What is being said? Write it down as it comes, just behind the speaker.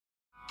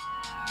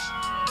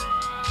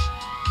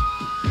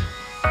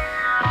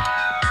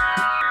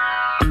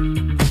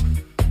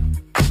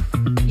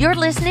You're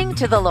listening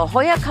to the La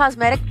Jolla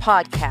Cosmetic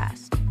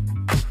Podcast.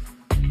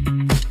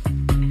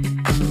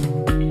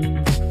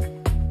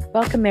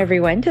 Welcome,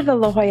 everyone, to the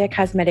La Jolla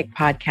Cosmetic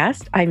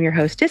Podcast. I'm your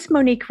hostess,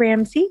 Monique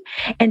Ramsey,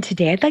 and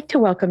today I'd like to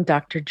welcome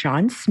Dr.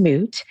 John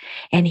Smoot,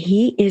 and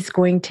he is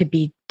going to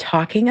be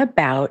talking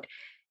about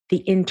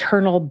the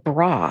internal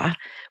bra,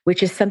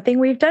 which is something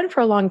we've done for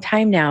a long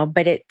time now,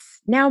 but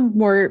it's now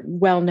more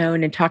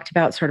well-known and talked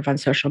about sort of on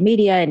social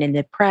media and in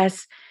the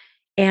press.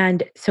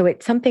 And so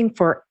it's something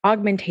for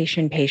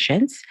augmentation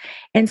patients.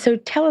 And so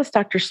tell us,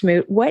 Dr.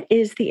 Smoot, what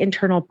is the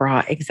internal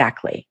bra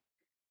exactly?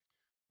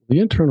 The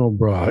internal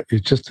bra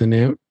is just a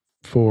name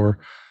for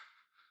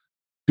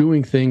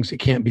doing things that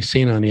can't be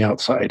seen on the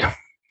outside.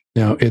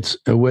 Now, it's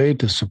a way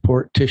to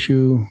support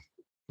tissue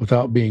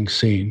without being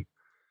seen.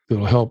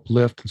 It'll help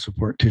lift and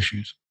support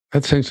tissues.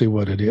 That's essentially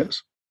what it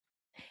is.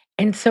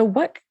 And so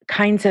what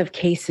kinds of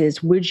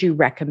cases would you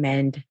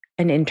recommend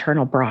an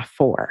internal bra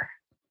for?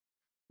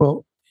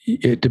 Well,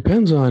 it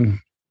depends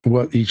on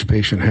what each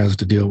patient has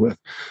to deal with.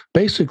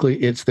 Basically,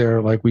 it's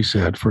there, like we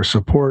said, for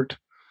support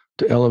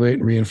to elevate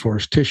and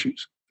reinforce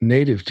tissues,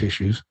 native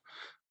tissues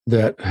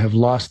that have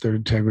lost their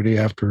integrity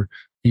after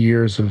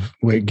years of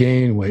weight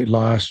gain, weight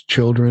loss,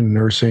 children,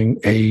 nursing,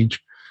 age,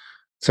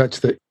 such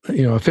that, a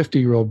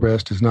 50-year-old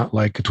breast is not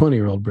like a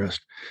 20-year-old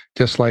breast,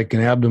 just like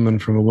an abdomen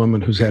from a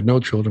woman who's had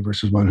no children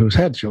versus one who's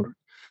had children.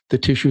 The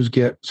tissues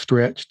get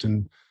stretched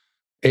and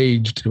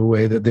aged in a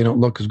way that they don't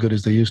look as good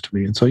as they used to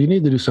be. And so you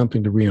need to do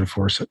something to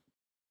reinforce it.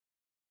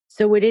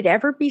 So would it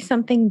ever be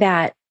something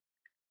that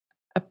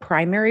a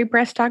primary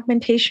breast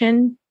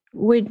augmentation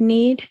would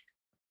need?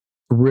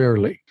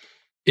 Rarely.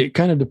 It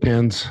kind of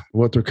depends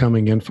what they're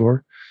coming in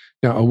for.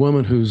 Now, a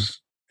woman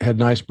who's had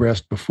nice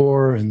breast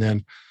before and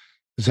then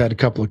has had a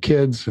couple of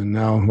kids and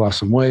now lost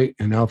some weight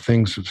and now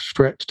things have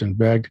stretched and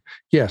bagged,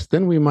 yes,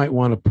 then we might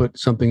want to put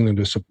something in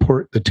to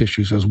support the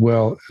tissues as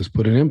well as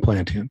put an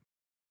implant in.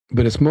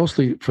 But it's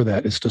mostly for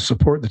that. It's to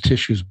support the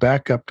tissues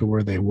back up to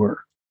where they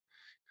were.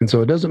 And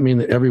so it doesn't mean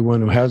that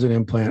everyone who has an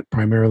implant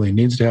primarily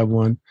needs to have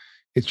one.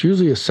 It's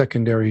usually a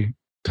secondary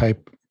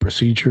type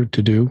procedure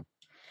to do.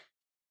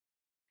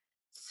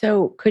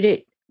 So could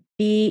it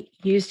be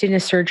used in a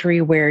surgery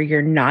where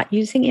you're not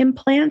using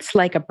implants,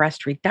 like a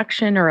breast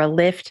reduction or a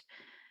lift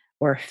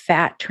or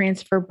fat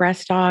transfer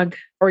breast aug?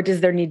 Or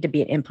does there need to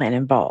be an implant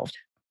involved?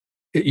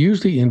 It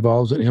usually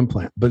involves an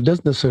implant, but it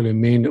doesn't necessarily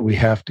mean that we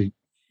have to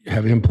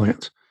have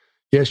implants.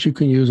 Yes, you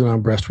can use it on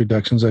breast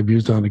reductions. I've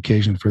used it on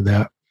occasion for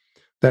that.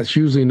 That's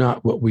usually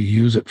not what we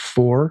use it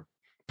for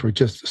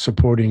just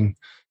supporting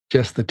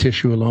just the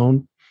tissue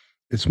alone.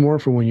 It's more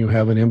for when you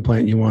have an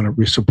implant, you want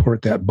to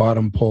support that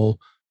bottom pole.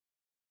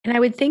 And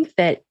I would think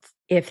that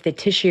if the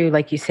tissue,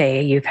 like you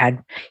say, you've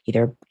had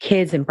either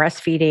kids and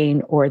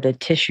breastfeeding or the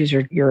tissues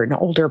are, you're an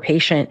older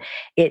patient,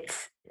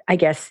 I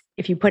guess,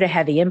 if you put a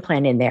heavy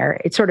implant in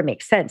there, it sort of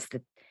makes sense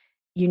that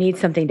you need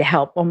something to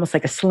help, almost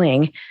like a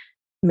sling,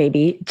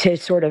 maybe to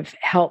sort of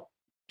help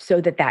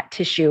so that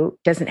tissue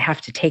doesn't have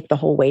to take the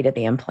whole weight of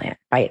the implant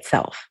by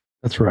itself.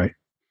 That's right.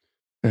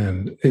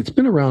 And it's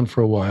been around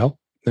for a while.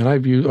 And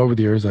over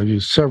the years, I've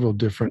used several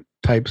different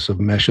types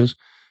of meshes.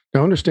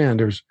 Now understand,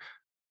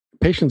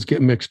 patients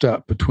get mixed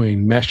up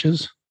between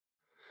meshes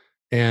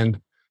and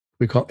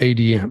we call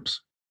ADMs.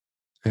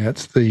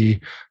 That's the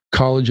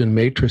collagen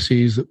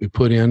matrices that we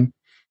put in,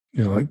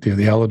 like the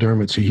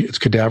alloderm, it's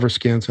cadaver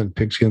skin, some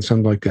pig skin,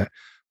 something like that,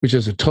 which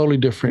is a totally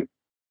different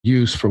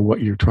use for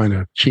what you're trying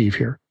to achieve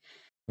here.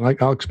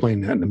 I'll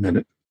explain that in a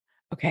minute.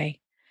 Okay.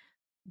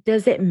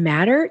 Does it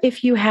matter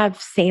if you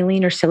have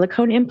saline or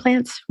silicone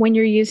implants when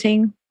you're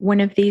using one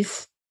of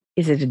these?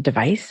 Is it a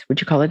device? Would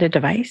you call it a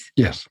device?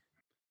 Yes.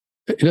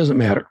 It doesn't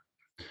matter.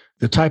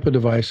 The type of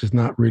device is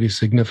not really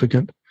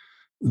significant.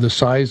 The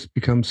size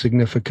becomes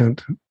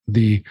significant.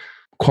 The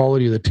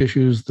quality of the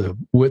tissues, the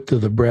width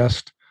of the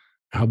breast,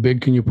 how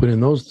big can you put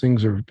in, those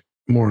things are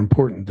more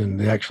important than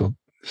the actual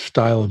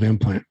style of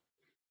implant.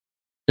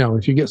 Now,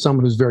 if you get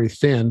someone who's very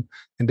thin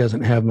and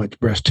doesn't have much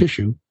breast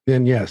tissue,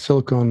 then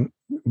silicone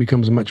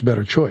becomes a much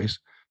better choice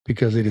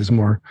because it is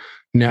more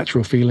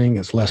natural feeling.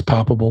 It's less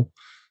palpable.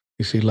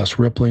 You see less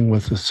rippling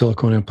with a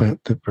silicone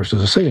implant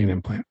versus a saline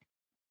implant.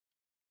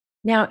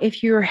 Now,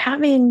 if you're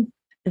having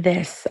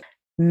this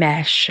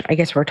mesh, I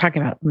guess we're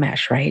talking about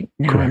mesh, right?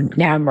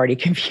 Now I'm already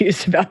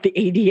confused about the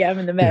ADM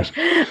and the mesh.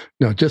 Yeah.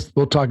 No,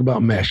 we'll talk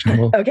about mesh.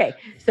 Okay.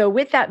 So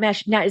with that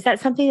mesh, now, is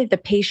that something that the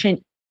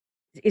patient,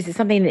 is it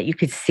something that you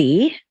could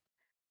see?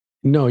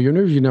 No, you're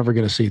never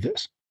going to see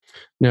this.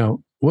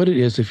 Now, what it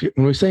is,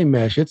 when we say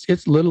mesh,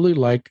 it's literally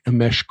like a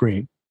mesh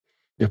screen.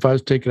 If I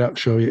was to take it out and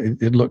show you,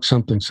 it looks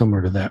something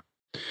similar to that.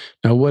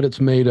 Now, what it's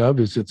made of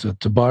is it's a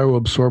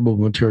bioabsorbable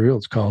material.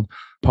 It's called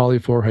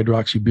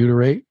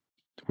polyfluorohydroxybutyrate,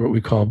 what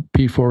we call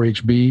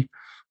P4HB,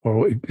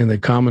 or in the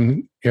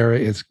common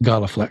area, it's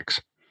GalaFLEX.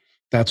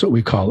 That's what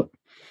we call it.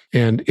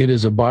 And it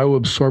is a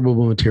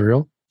bioabsorbable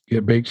material.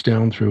 It breaks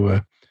down through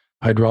a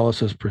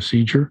hydrolysis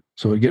procedure,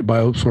 so it gets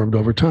bioabsorbed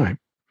over time.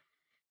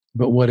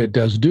 But what it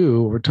does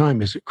do over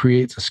time is it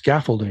creates a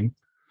scaffolding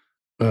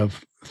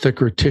of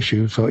thicker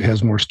tissue, so it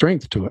has more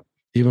strength to it.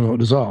 even though it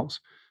dissolves.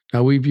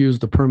 Now, we've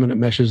used the permanent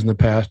meshes in the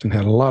past and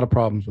had a lot of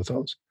problems with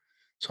those.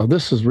 So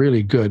this is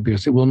really good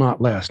because it will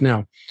not last.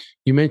 Now,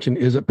 you mentioned,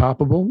 is it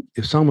palpable?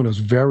 If someone is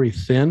very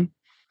thin,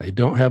 they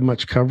don't have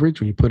much coverage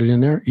when you put it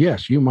in there,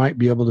 yes, you might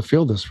be able to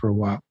feel this for a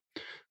while,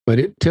 but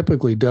it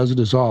typically does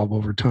dissolve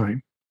over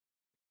time.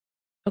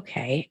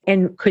 Okay.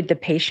 And could the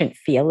patient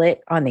feel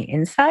it on the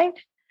inside?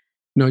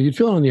 No, you'd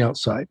feel it on the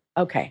outside.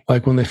 Okay.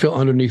 Like when they feel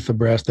underneath the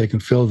breast, they can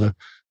feel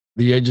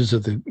the edges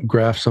of the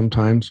graft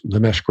sometimes, the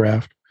mesh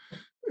graft.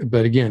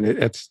 But again,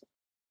 it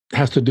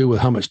has to do with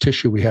how much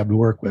tissue we have to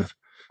work with.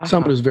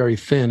 Someone who's very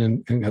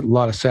thin and a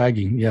lot of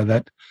sagging,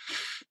 that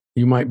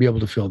you might be able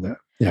to feel that.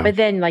 Yeah. But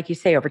then, like you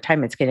say, over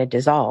time, it's going to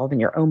dissolve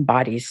and your own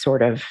body's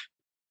sort of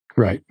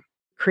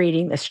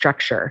creating the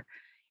structure.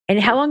 And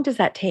how long does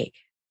that take?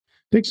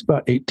 It takes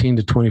about 18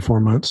 to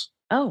 24 months.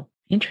 Oh,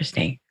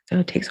 interesting. So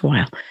it takes a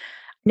while.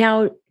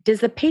 Now,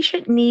 does the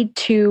patient need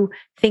to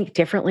think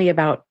differently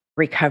about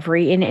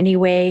recovery in any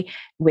way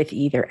with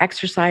either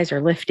exercise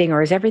or lifting,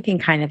 or is everything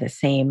kind of the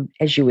same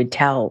as you would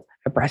tell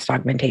a breast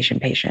augmentation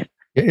patient?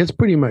 It's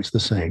pretty much the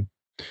same.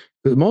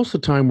 But most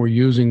of the time we're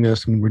using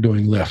this when we're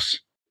doing lifts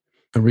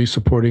and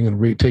re-supporting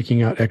and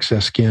taking out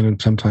excess skin and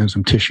sometimes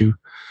some tissue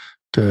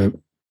to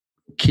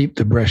keep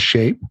the breast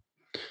shape.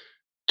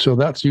 So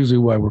that's usually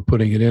why we're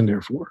putting it in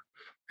there for.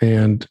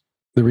 And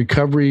the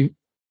recovery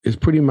is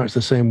pretty much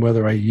the same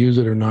whether I use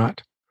it or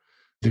not.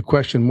 The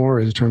question more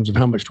is in terms of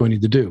how much do I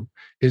need to do?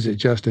 Is it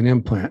just an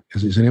implant?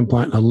 Is it an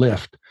implant and a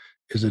lift?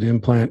 Is it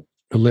implant,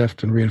 a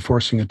lift, and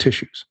reinforcing the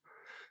tissues?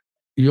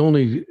 The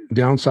only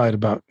downside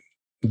about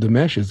the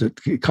mesh is that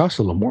it costs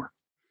a little more.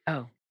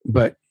 Oh.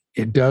 But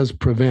it does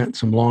prevent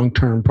some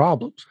long-term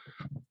problems.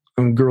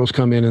 When girls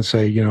come in and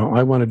say,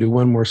 I want to do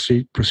one more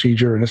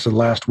procedure and this is the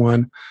last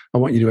one. I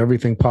want you to do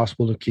everything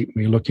possible to keep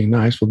me looking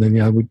nice. Well,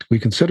 then, we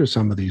consider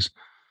some of these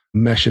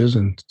meshes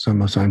and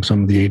sometimes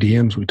some of the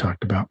ADMs we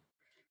talked about.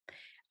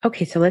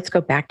 Okay, so let's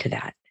go back to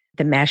that,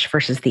 the mesh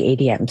versus the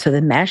ADM. So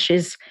the mesh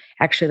is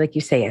actually, like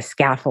you say, a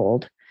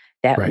scaffold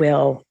that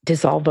will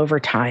dissolve over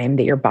time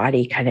that your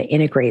body kind of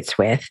integrates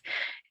with.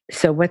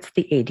 So what's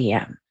the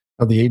ADM?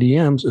 Well, the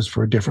ADMs is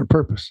for a different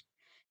purpose.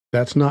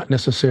 That's not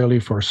necessarily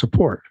for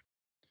support.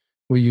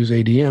 We use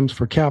ADMs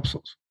for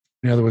capsules.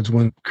 In other words,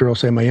 when girls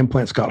say my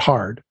implants got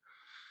hard,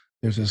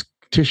 there's this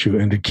tissue,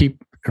 and to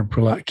keep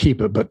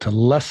it, but to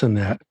lessen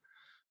that,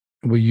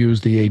 we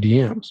use the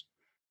ADMs.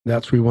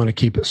 That's where we want to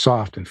keep it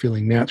soft and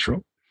feeling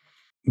natural.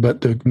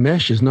 But the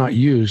mesh is not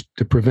used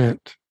to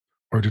prevent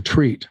or to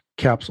treat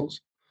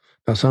capsules.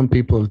 Now, some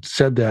people have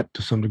said that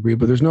to some degree,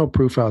 but there's no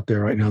proof out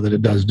there right now that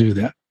it does do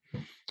that.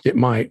 It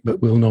might,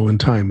 but we'll know in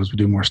time as we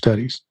do more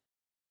studies.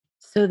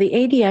 So the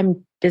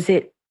ADM, does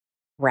it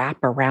wrap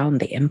around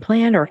the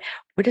implant, or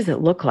what does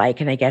it look like?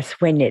 And I guess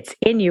when it's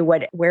in you,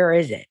 where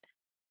is it?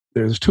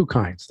 There's two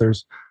kinds.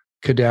 There's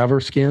cadaver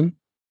skin,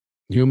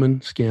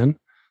 human skin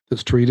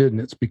that's treated, and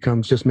it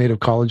becomes just made of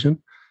collagen.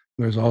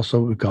 There's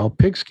also what we call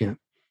pig skin,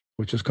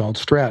 which is called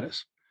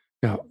stratus.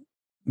 Now,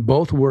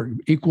 both work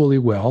equally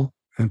well,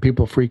 and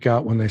people freak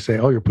out when they say,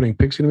 oh, you're putting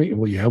pig skin in me?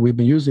 Well, yeah, we've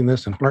been using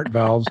this in heart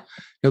valves,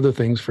 other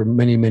things for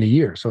many, many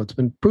years. So it's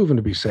been proven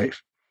to be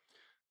safe.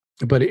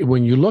 But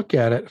when you look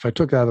at it, if I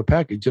took it out of the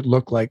package, it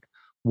looked like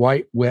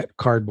white, wet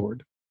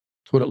cardboard.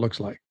 That's what it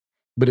looks like.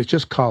 But it's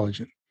just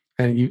collagen.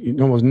 And you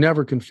almost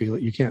never can feel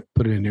it. You can't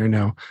put it in there.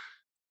 Now,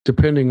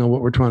 depending on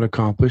what we're trying to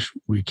accomplish,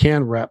 we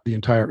can wrap the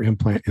entire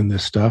implant in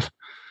this stuff.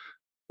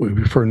 We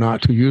prefer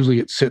not to. Usually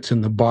it sits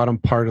in the bottom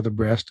part of the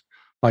breast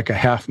like a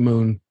half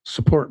moon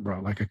support bra,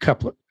 like a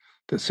couplet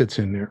that sits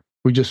in there.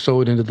 We just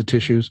sew it into the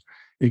tissues.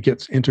 It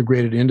gets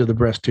integrated into the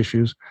breast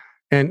tissues.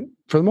 And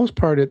for the most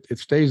part, it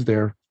stays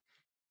there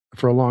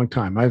for a long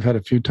time. I've had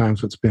a few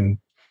times it's been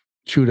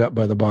chewed up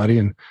by the body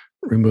and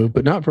removed,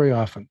 but not very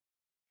often.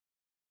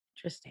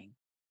 Interesting.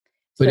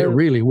 But it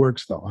really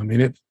works, though. I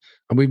mean,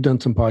 we've done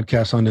some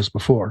podcasts on this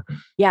before.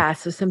 Yeah.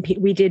 So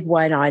we did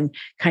one on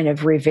kind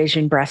of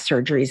revision breast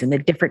surgeries and the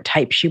different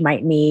types you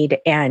might need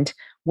and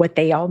what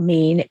they all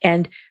mean.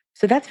 And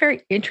so that's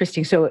very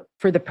interesting. So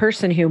for the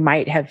person who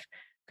might have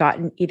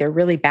gotten either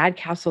really bad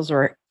capsules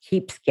or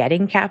keeps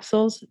getting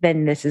capsules,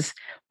 then this is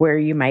where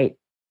you might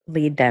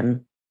lead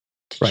them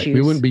to choose.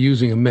 We wouldn't be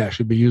using a mesh.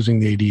 We'd be using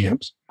the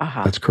ADMs.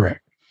 That's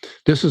correct.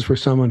 This is for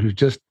someone who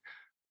just,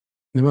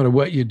 no matter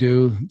what you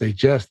do, they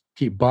just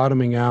keep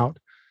bottoming out.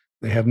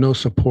 They have no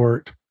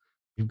support.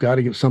 You've got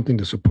to give something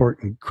to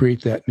support and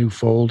create that new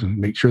fold and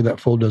make sure that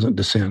fold doesn't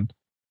descend.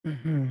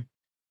 Mm-hmm.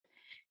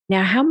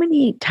 Now, how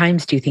many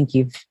times do you think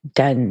you've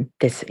done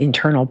this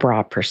internal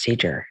bra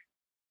procedure?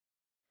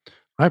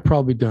 I've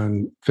probably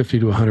done 50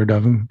 to 100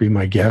 of them, be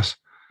my guess.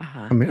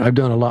 I mean, I've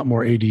done a lot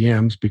more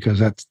ADMs because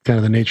that's kind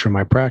of the nature of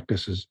my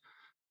practice is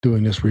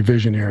doing this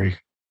revisionary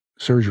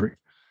surgery.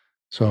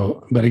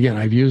 So, but again,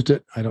 I've used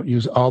it. I don't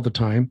use it all the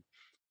time,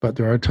 but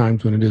there are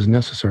times when it is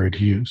necessary to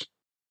use.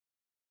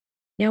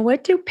 Now,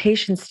 what do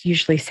patients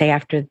usually say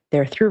after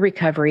they're through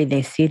recovery and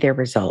they see their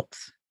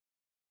results?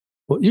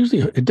 Well,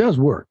 usually it does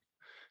work.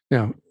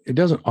 Now, it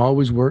doesn't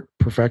always work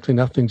perfectly.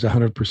 Nothing's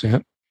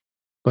 100%.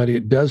 but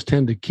it does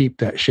tend to keep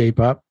that shape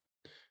up.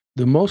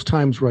 The most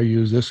times where I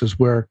use this is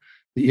where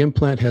the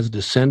implant has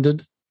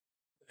descended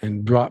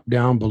and dropped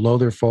down below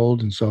their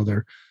fold, and so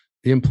the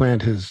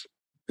implant is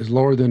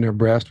lower than their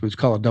breast, which is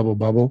called a double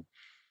bubble.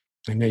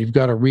 And now you've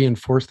got to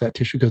reinforce that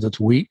tissue because it's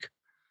weak.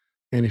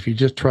 And if you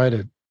just try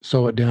to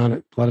sew it down,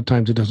 a lot of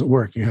times it doesn't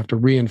work. You have to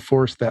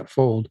reinforce that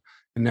fold,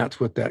 and that's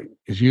what that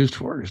is used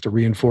for, is to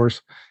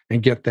reinforce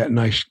and get that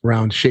nice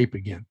round shape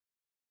again.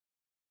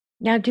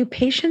 Now, do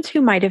patients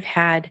who might have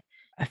had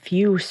a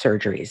few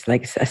surgeries,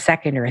 like a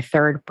second or a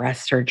third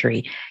breast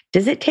surgery,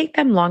 does it take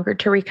them longer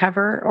to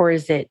recover, or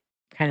is it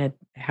kind of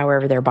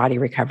however their body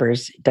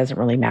recovers? It doesn't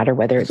really matter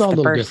whether It's it's all a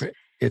the little first. different.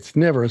 It's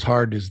never as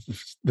hard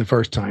as the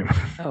first time.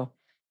 Oh,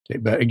 Okay,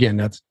 but again,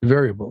 that's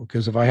variable,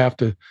 because if I have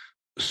to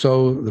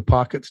sew the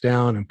pockets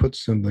down and put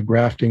some of the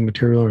grafting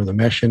material or the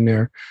mesh in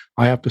there,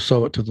 I have to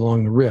sew it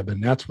along the rib,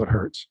 and that's what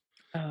hurts.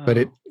 But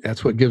oh,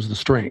 that's what gives the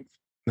strength.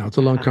 Now, it's a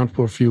little uh-huh.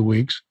 uncomfortable for a few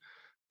weeks,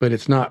 but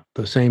it's not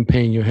the same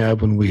pain you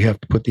have when we have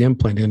to put the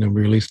implant in and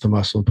release the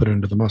muscle and put it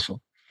into the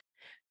muscle.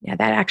 Yeah,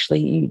 that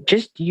actually,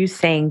 you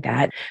saying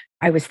that,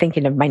 I was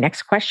thinking of my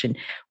next question,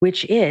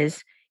 which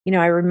is,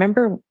 I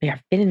remember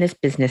I've been in this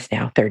business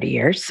now 30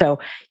 years. So,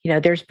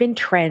 there's been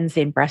trends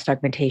in breast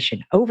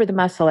augmentation over the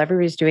muscle.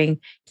 Everybody's doing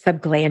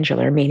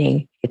subglandular,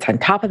 meaning it's on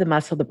top of the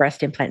muscle, the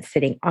breast implant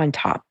sitting on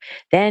top.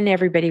 Then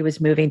everybody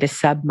was moving to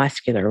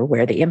submuscular,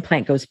 where the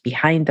implant goes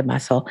behind the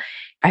muscle.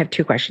 I have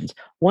two questions.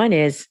 One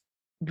is,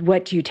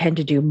 what do you tend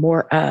to do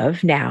more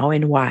of now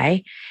and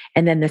why?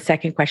 And then the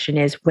second question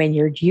is, when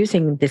you're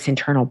using this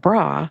internal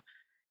bra,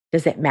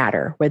 does it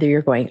matter whether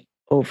you're going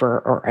over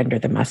or under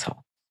the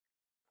muscle?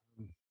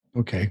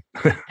 Okay.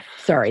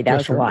 Sorry, that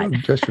was a lot.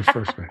 Just your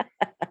first one.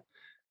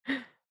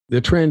 The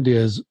trend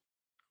is,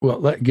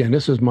 well, again,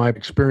 this is my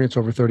experience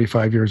over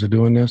 35 years of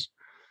doing this.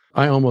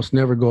 I almost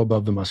never go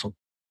above the muscle.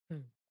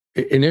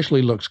 It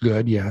initially looks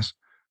good, yes,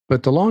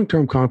 but the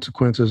long-term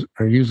consequences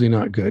are usually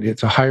not good.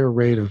 It's a higher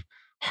rate of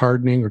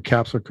hardening or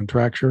capsular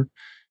contracture.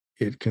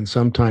 It can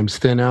sometimes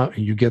thin out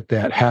and you get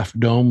that half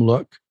dome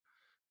look,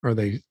 or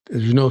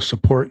there's no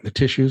support in the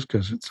tissues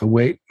because it's a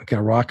weight, like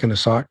a rock in a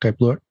sock type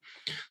look.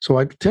 So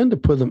I tend to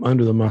put them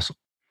under the muscle.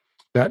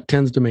 That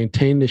tends to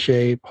maintain the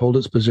shape, hold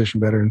its position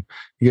better, and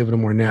give it a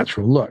more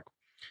natural look.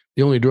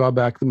 The only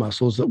drawback of the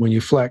muscle is that when you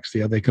flex,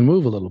 yeah, they can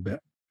move a little bit.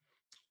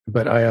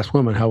 But I ask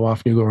women how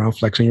often you go around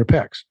flexing your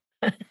pecs.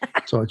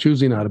 So it's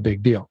usually not a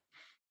big deal.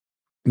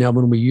 Now,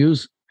 when we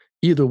use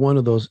either one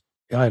of those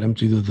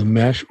items, either the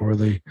mesh or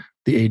the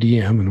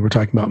ADM, and we're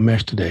talking about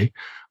mesh today,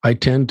 I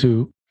tend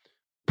to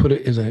put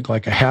it as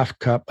like a half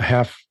cup,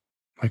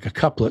 like a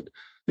couplet.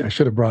 I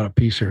should have brought a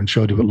piece here and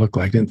showed you what it looked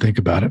like. Didn't think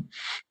about it.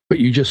 But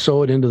you just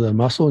sew it into the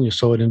muscle and you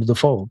sew it into the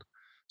fold.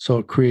 So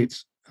it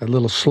creates a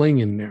little sling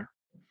in there.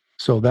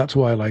 So that's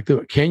why I like to do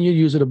it. Can you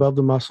use it above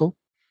the muscle?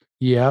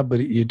 Yeah,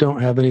 but you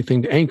don't have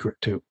anything to anchor it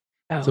to.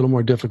 Oh, It's a little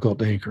more difficult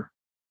to anchor.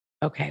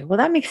 okay. Well,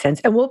 that makes sense.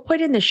 And we'll put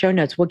in the show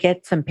notes, we'll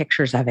get some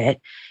pictures of it.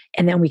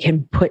 And then we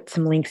can put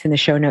some links in the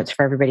show notes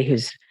for everybody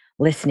who's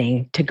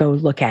listening to go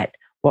look at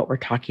what we're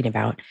talking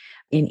about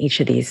in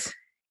each of these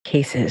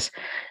cases.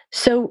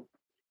 So,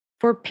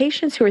 for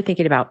patients who are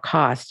thinking about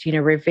cost,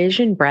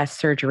 revision breast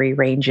surgery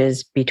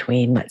ranges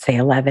between, let's say,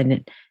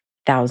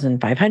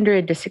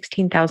 11,500 to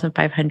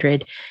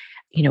 16,500.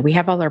 We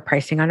have all our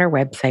pricing on our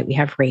website. We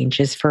have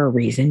ranges for a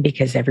reason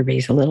because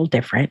everybody's a little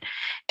different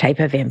type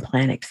of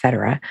implant, et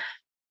cetera.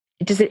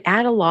 Does it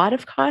add a lot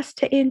of cost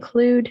to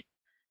include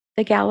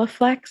the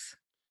GalaFLEX?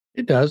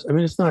 It does. I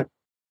mean, it's not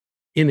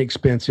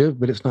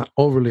inexpensive, but it's not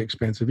overly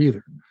expensive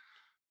either.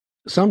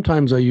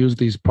 Sometimes I use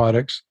these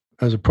products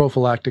as a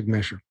prophylactic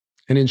measure,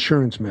 an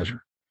insurance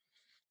measure.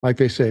 Like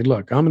they say,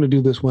 look, I'm going to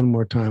do this one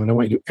more time and I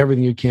want you to do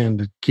everything you can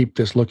to keep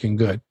this looking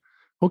good.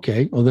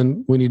 Okay, well,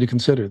 then we need to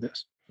consider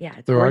this. Yeah,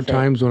 there are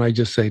times when I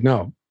just say,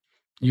 no,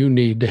 you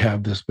need to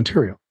have this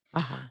material.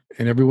 Uh-huh.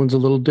 And everyone's a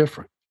little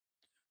different.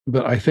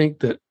 But I think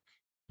that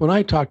when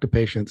I talk to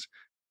patients,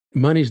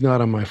 money's not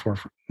on my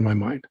forefront, in my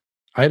mind.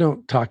 I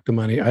don't talk the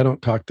money. I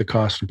don't talk the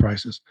costs and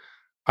prices.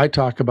 I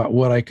talk about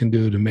what I can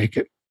do to make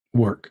it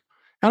work.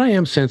 And I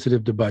am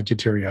sensitive to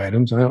budgetary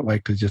items. I don't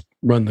like to just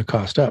run the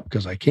cost up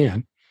because I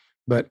can,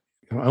 but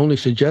I only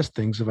suggest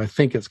things if I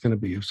think it's going to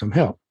be of some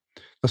help.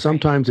 Now,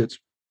 sometimes it's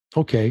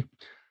okay,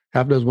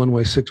 half does one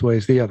way, six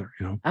ways the other,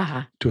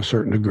 to a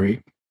certain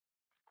degree.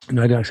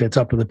 And I say it's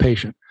up to the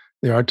patient.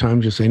 There are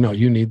times you say, no,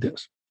 you need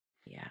this.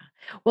 Yeah.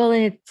 Well,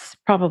 it's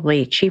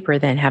probably cheaper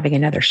than having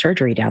another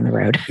surgery down the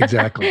road.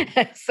 Exactly.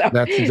 So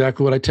that's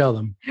exactly what I tell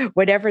them.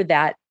 Whatever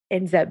that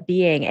ends up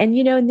being. And,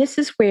 and this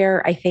is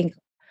where I think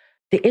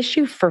the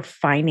issue for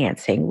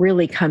financing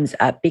really comes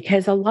up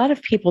because a lot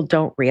of people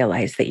don't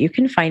realize that you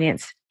can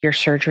finance your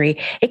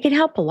surgery. It can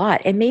help a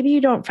lot. And maybe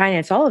you don't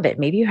finance all of it.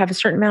 Maybe you have a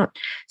certain amount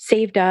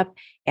saved up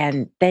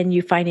and then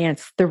you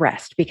finance the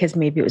rest because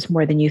maybe it was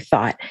more than you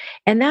thought.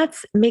 And that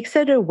makes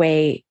it a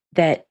way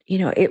that,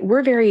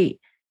 we're very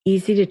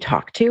easy to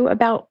talk to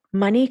about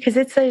money because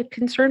it's a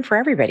concern for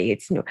everybody.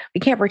 We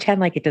can't pretend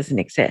like it doesn't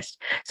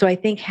exist. So I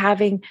think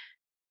having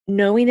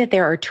knowing that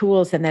there are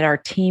tools and that our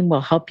team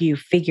will help you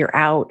figure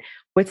out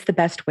what's the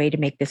best way to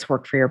make this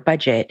work for your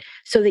budget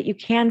so that you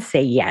can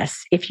say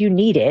yes if you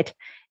need it,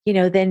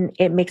 then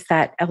it makes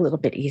that a little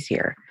bit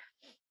easier.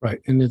 Right.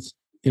 And it's,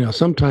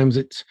 sometimes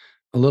it's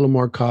a little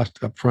more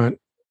cost up front,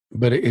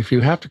 but if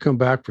you have to come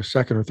back for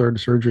second or third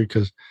surgery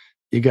because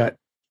you got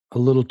a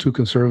little too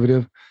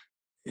conservative,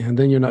 and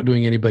then you're not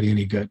doing anybody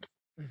any good.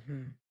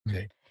 Mm-hmm.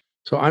 Okay.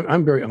 So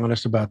I'm very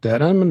honest about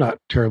that. I'm not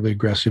terribly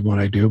aggressive when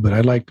I do, but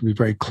I like to be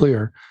very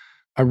clear.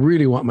 I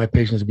really want my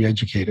patients to be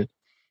educated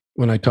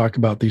when I talk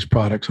about these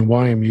products and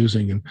why I'm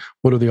using and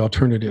what are the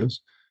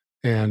alternatives.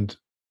 And,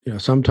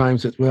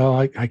 sometimes it's, well,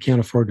 I can't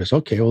afford this.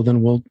 Okay, well,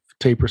 then we'll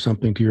taper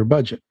something to your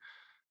budget.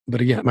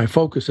 But again, my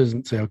focus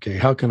isn't say, okay,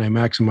 how can I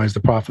maximize the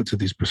profits of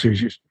these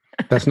procedures?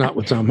 That's not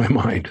what's on my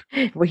mind.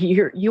 Well,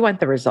 you want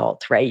the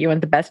result, right? You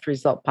want the best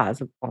result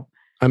possible.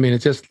 I mean,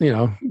 it's just,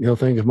 you'll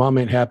think if mom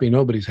ain't happy,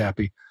 nobody's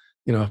happy.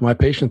 If my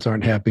patients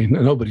aren't happy,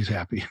 nobody's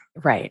happy.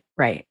 Right,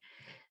 right.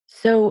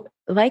 So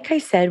like I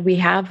said, we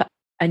have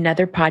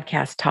another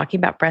podcast talking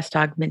about breast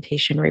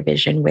augmentation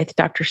revision with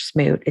Dr.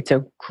 Smoot. It's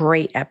a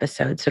great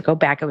episode. So go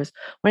back. It was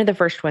one of the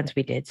first ones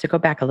we did. So go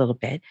back a little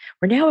bit.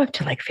 We're now up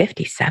to like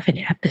 57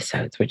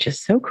 episodes, which is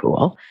so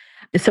cool.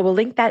 So we'll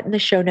link that in the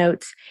show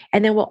notes.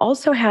 And then we'll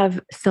also have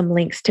some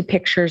links to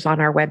pictures on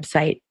our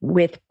website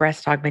with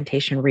breast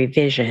augmentation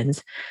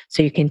revisions.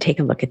 So you can take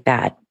a look at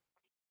that.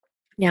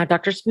 Now,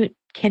 Dr. Smoot,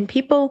 can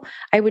people,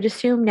 I would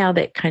assume now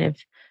that kind of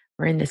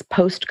we're in this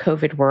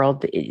post-COVID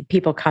world,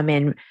 people come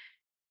in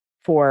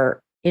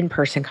for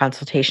in-person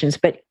consultations,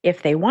 but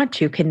if they want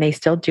to, can they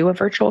still do a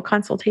virtual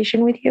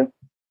consultation with you?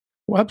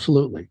 Well,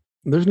 absolutely.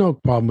 There's no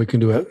problem. We can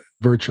do it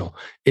virtual.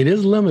 It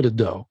is limited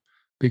though,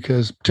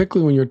 because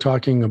particularly when you're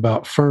talking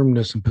about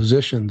firmness and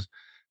positions,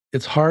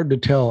 it's hard to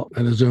tell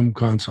in a Zoom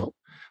consult.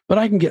 But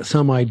I can get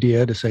some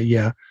idea to say,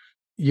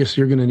 yes,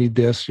 you're going to need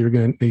this, you're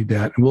going to need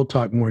that. And we'll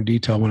talk more in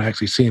detail when I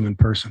actually see them in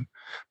person.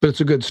 But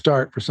it's a good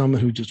start for someone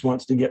who just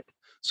wants to get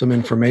some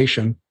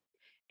information.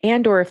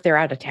 And or if they're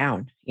out of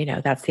town,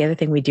 that's the other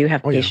thing. We do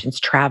have patients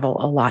travel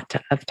a lot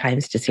of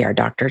times to see our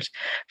doctors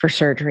for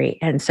surgery.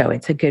 And so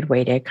it's a good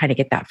way to kind of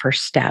get that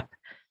first step.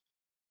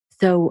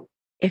 So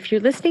if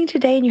you're listening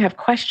today and you have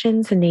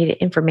questions and need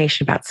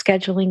information about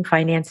scheduling,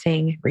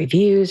 financing,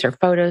 reviews, or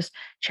photos,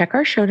 check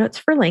our show notes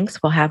for links.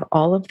 We'll have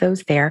all of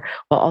those there.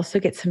 We'll also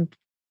get some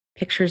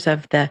pictures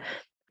of the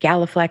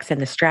GalaFLEX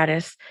and the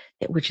Stratus,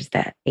 which is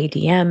the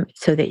ADM,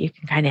 so that you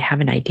can kind of have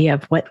an idea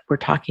of what we're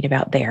talking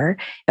about there,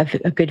 of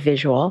a good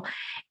visual.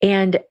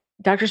 And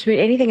Dr. Smoot,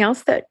 anything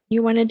else that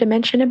you wanted to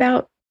mention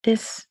about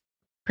this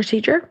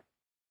procedure?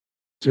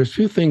 There's a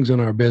few things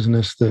in our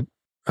business that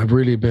have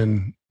really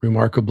been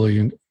remarkably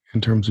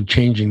in terms of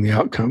changing the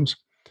outcomes.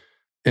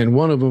 And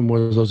one of them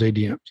was those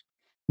ADMs.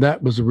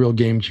 That was a real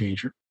game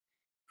changer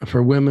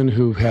for women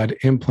who've had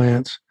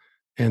implants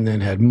and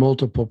then had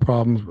multiple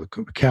problems with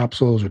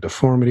capsules or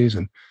deformities.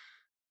 And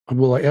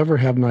will I ever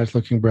have nice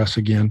looking breasts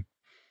again?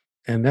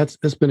 And that's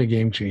been a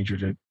game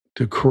changer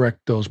to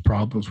correct those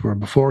problems, where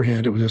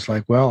beforehand it was just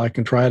like, well, I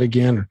can try it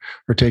again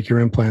or take your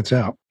implants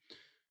out.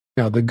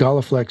 Now the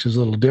GalaFLEX is a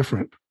little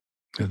different.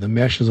 The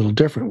mesh is a little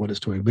different what it's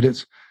doing, but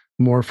it's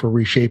more for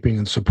reshaping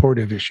and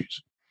supportive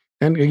issues.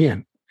 And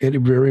again, it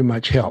very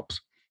much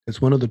helps.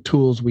 It's one of the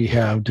tools we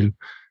have to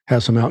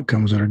have some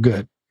outcomes that are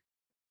good.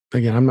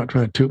 Again, I'm not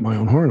trying to toot my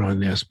own horn on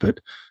this, but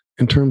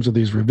in terms of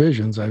these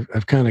revisions,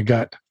 I've kind of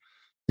got,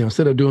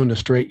 instead of doing the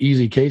straight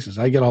easy cases,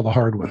 I get all the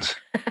hard ones.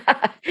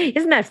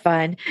 Isn't that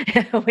fun?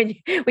 when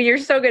you're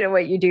so good at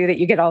what you do that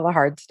you get all the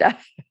hard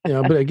stuff.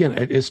 But again,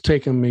 it's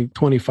taken me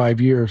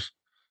 25 years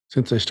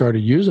since I started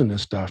using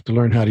this stuff to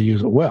learn how to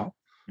use it well.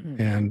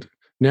 And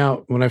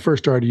now when I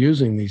first started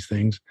using these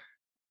things,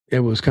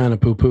 it was kind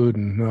of poo-pooed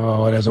and,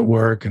 it doesn't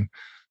work. And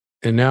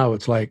now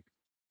it's like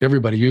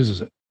everybody uses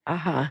it.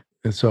 Uh-huh.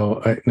 And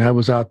so I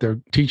was out there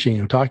teaching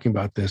and talking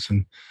about this,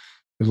 and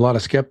there's a lot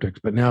of skeptics,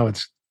 but now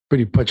it's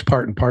pretty much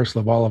part and parcel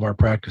of all of our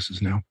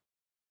practices now.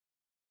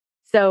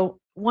 So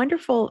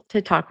wonderful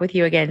to talk with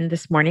you again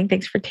this morning.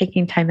 Thanks for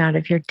taking time out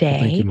of your day.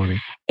 Thank you,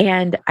 Moni.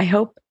 And I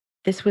hope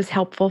this was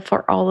helpful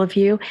for all of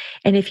you.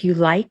 And if you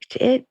liked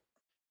it,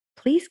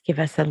 please give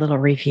us a little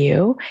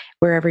review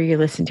wherever you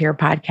listen to your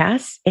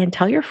podcasts, and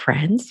tell your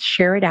friends,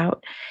 share it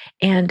out.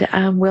 And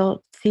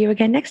we'll see you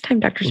again next time,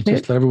 Dr. Smoot.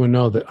 Just let everyone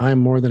know that I'm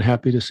more than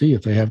happy to see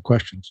if they have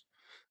questions,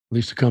 at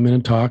least to come in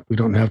and talk. We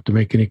don't have to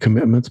make any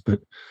commitments, but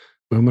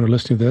women are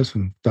listening to this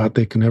and thought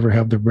they can never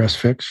have their breast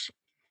fixed.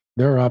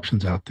 There are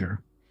options out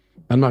there.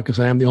 I'm not going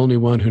to say I'm the only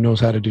one who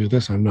knows how to do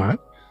this. I'm not,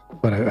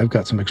 but I've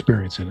got some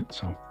experience in it.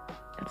 So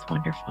that's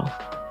wonderful.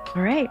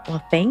 All right.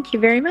 Well, thank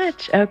you very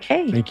much.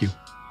 Okay. Thank you.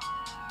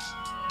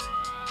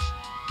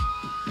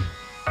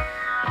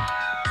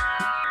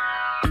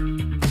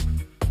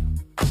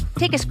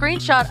 Take a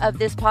screenshot of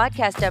this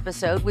podcast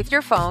episode with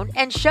your phone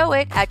and show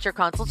it at your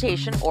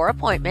consultation or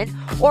appointment,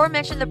 or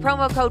mention the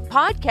promo code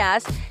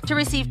podcast to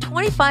receive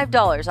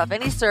 $25 off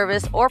any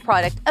service or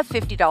product of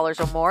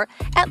 $50 or more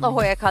at La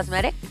Jolla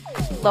Cosmetic.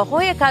 La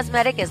Jolla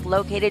Cosmetic is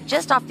located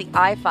just off the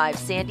I-5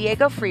 San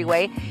Diego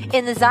Freeway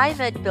in the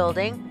Zymed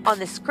building on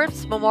the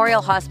Scripps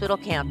Memorial Hospital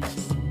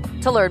campus.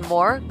 To learn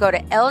more, go to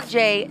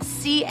ljcsc.com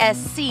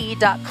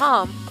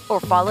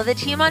or follow the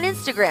team on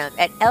Instagram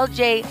at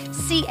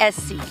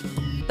ljcsc.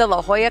 The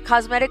La Jolla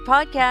Cosmetic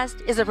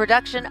Podcast is a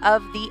production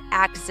of The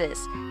Axis,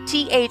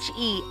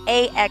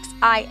 TheAxis.io.